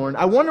veil torn.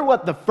 I wonder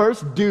what the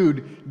first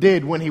dude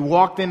did when he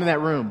walked into that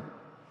room.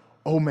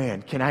 Oh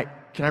man, can I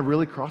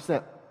really cross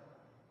that?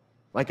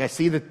 Like I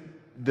see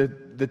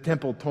the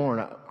temple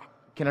torn.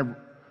 Can I?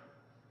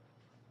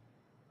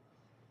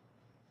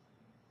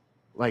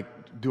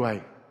 Like, do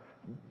I?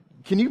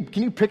 Can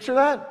you picture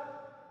that?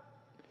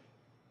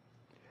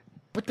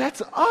 But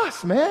that's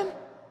us, man.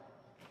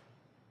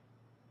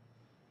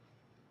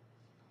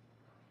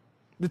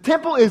 The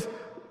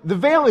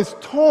veil is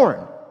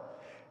torn.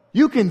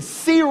 You can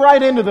see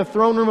right into the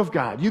throne room of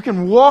God. You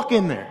can walk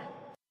in there.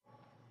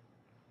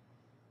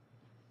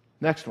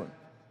 Next one.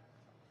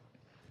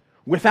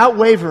 Without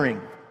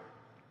wavering.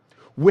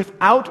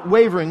 Without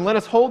wavering, let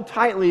us hold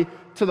tightly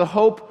to the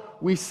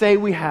hope we say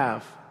we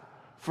have,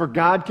 for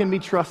God can be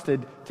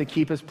trusted to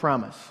keep His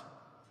promise.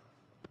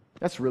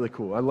 That's really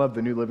cool. I love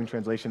the New Living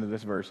Translation of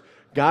this verse.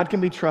 God can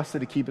be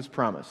trusted to keep His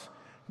promise.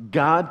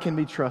 God can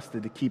be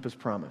trusted to keep His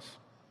promise.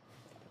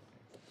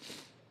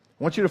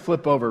 I want you to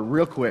flip over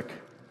real quick.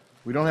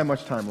 We don't have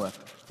much time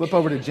left. Flip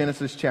over to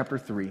Genesis chapter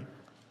 3.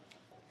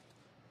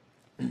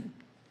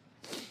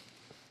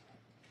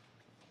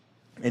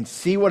 And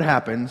see what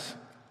happens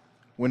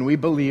when we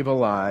believe a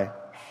lie.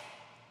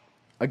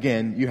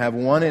 Again, you have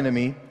one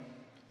enemy.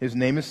 His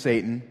name is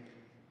Satan.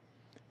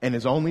 And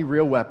his only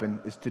real weapon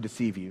is to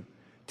deceive you.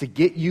 To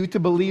get you to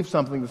believe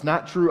something that's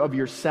not true of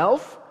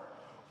yourself,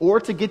 or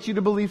to get you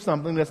to believe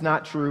something that's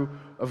not true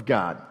of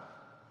God.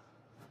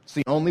 It's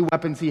the only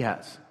weapons he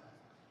has.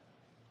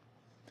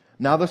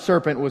 Now the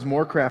serpent was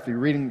more crafty.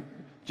 Reading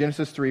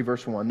Genesis 3,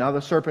 verse 1. Now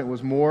the serpent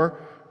was more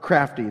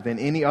crafty than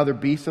any other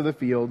beast of the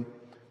field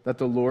that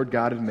the Lord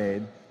God had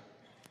made.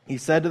 He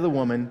said to the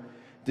woman,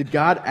 "Did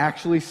God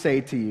actually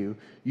say to you,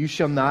 'You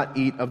shall not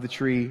eat of the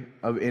tree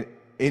of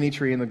any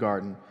tree in the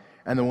garden'?"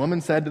 And the woman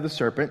said to the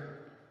serpent,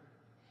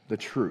 "The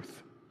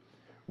truth.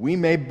 We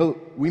may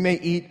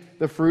eat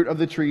the fruit of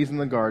the trees in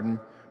the garden,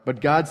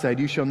 but God said,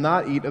 'You shall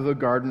not eat of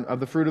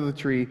the fruit of the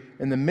tree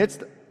in the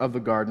midst of the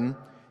garden,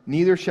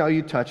 neither shall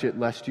you touch it,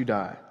 lest you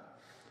die.'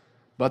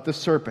 But the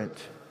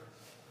serpent,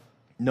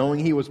 knowing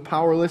he was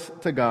powerless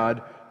to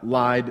God,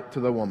 lied to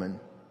the woman.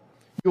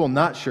 'You will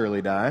not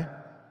surely die,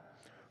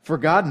 for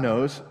God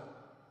knows.'"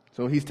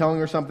 So he's telling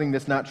her something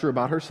that's not true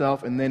about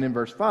herself, and then in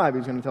verse 5,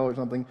 he's going to tell her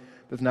something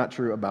that's not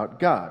true about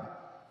God.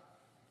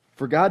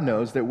 "For God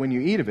knows that when you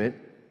eat of it,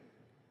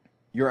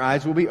 your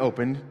eyes will be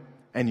opened,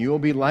 and you will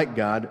be like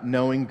God,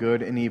 knowing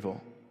good and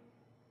evil."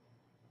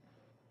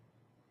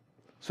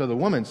 So the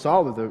woman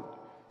saw that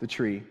the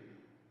tree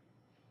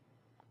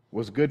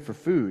was good for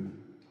food,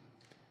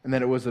 and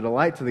that it was a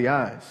delight to the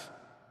eyes,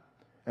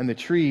 and the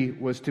tree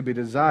was to be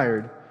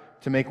desired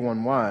to make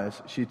one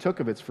wise. She took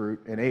of its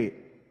fruit and ate,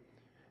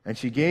 and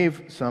she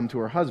gave some to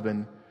her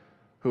husband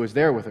who was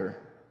there with her,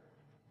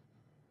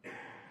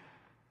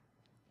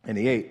 and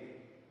he ate.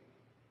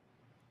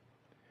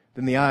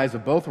 Then the eyes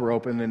of both were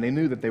opened, and they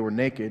knew that they were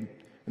naked,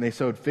 and they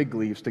sewed fig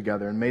leaves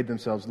together and made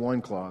themselves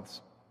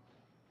loincloths.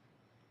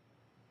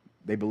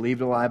 They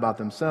believed a lie about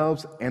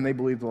themselves, and they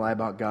believed a lie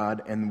about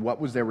God. And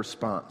what was their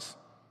response?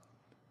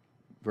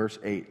 Verse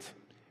 8.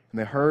 "And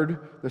they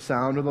heard the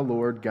sound of the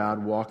Lord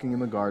God walking in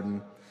the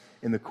garden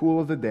in the cool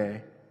of the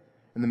day,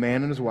 and the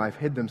man and his wife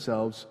hid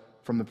themselves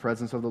from the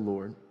presence of the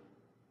Lord."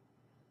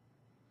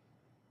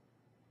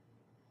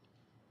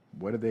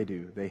 What did they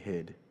do? They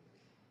hid.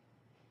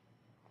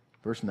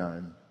 Verse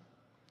 9.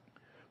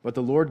 "But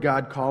the Lord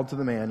God called to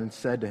the man and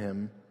said to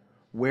him,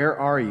 'Where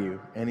are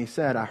you?' And he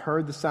said, 'I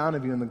heard the sound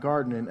of you in the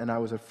garden, and I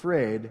was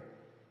afraid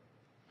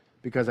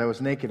because I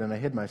was naked and I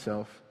hid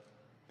myself.'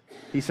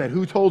 He said,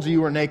 'Who told you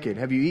you were naked?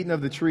 Have you eaten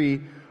of the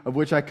tree of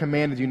which I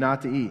commanded you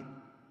not to eat?'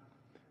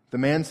 The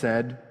man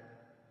said,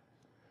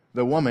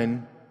 'The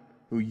woman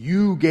who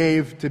you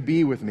gave to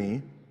be with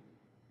me,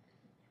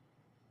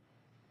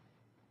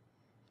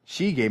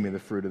 she gave me the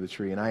fruit of the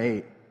tree, and I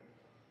ate.'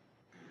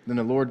 Then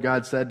the Lord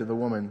God said to the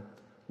woman,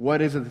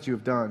 'What is it that you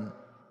have done?'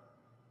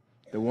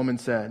 The woman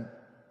said,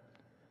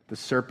 'The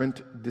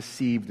serpent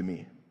deceived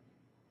me,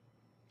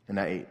 and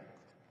I ate.'"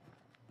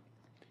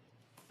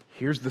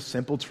 Here's the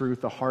simple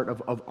truth, the heart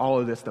of all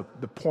of this, the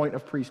point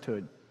of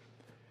priesthood.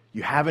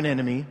 You have an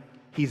enemy.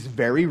 He's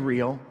very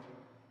real.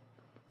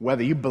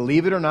 Whether you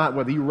believe it or not,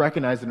 whether you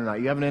recognize it or not,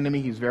 you have an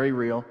enemy. He's very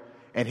real.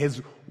 And his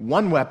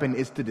one weapon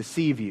is to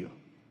deceive you.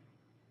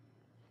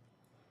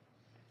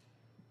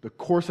 The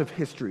course of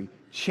history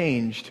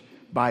changed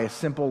by a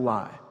simple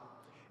lie.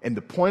 And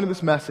the point of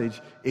this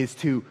message is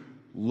to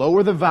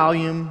lower the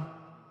volume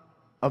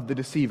of the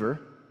deceiver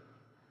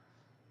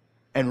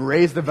and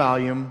raise the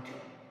volume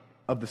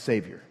of the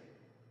Savior.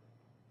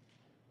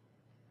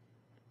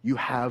 You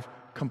have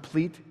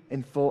complete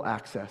and full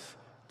access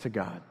to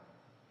God.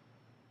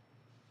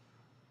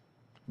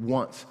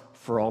 Once,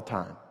 for all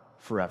time,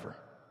 forever.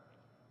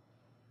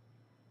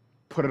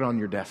 Put it on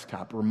your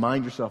desktop.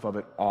 Remind yourself of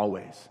it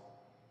always.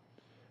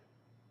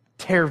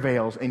 Tear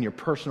veils in your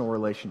personal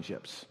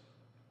relationships.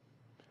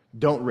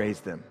 Don't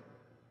raise them.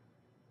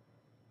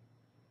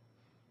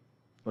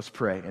 Let's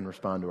pray and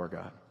respond to our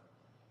God.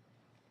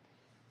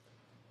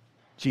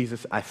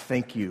 Jesus, I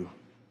thank you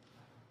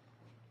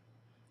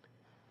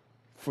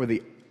for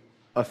the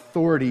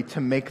authority to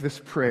make this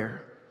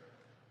prayer.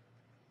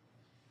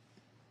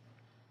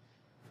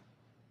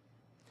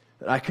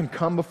 That I can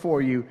come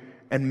before you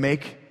and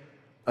make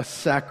a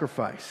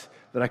sacrifice.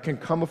 That I can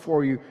come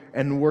before you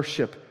and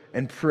worship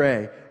and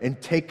pray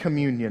and take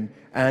communion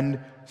and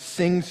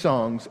sing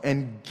songs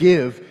and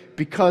give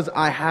because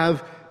I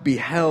have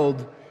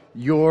beheld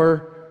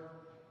your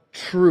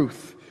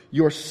truth,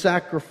 your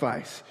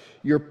sacrifice,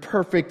 your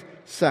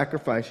perfect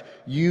sacrifice.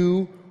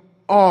 You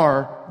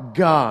are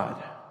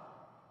God.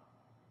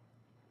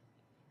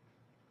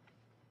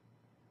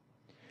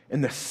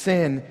 And the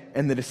sin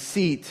and the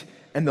deceit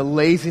and the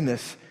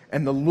laziness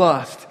and the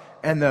lust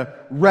and the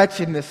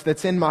wretchedness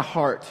that's in my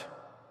heart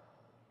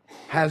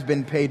has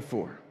been paid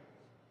for.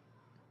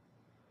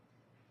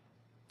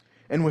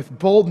 And with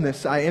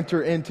boldness I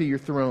enter into your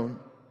throne,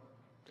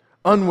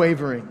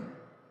 unwavering.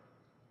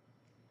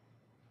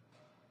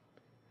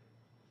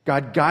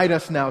 God, guide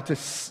us now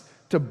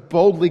to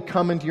boldly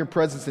come into your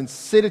presence and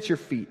sit at your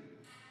feet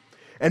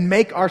and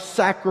make our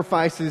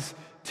sacrifices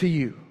to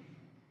you.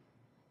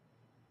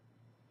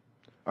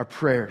 our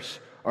prayers,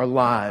 our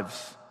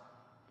lives,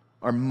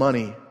 our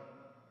money,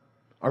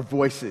 our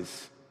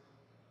voices,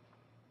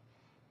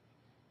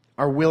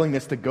 our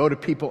willingness to go to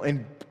people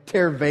and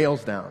tear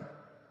veils down.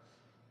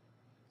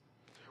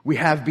 We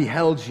have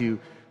beheld you,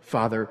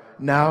 Father.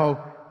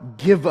 Now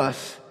give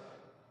us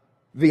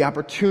the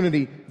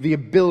opportunity, the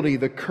ability,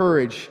 the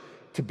courage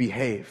to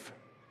behave.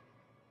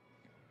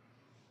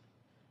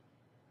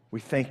 We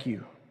thank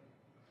you.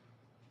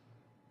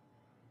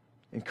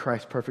 In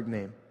Christ's perfect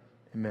name,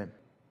 amen.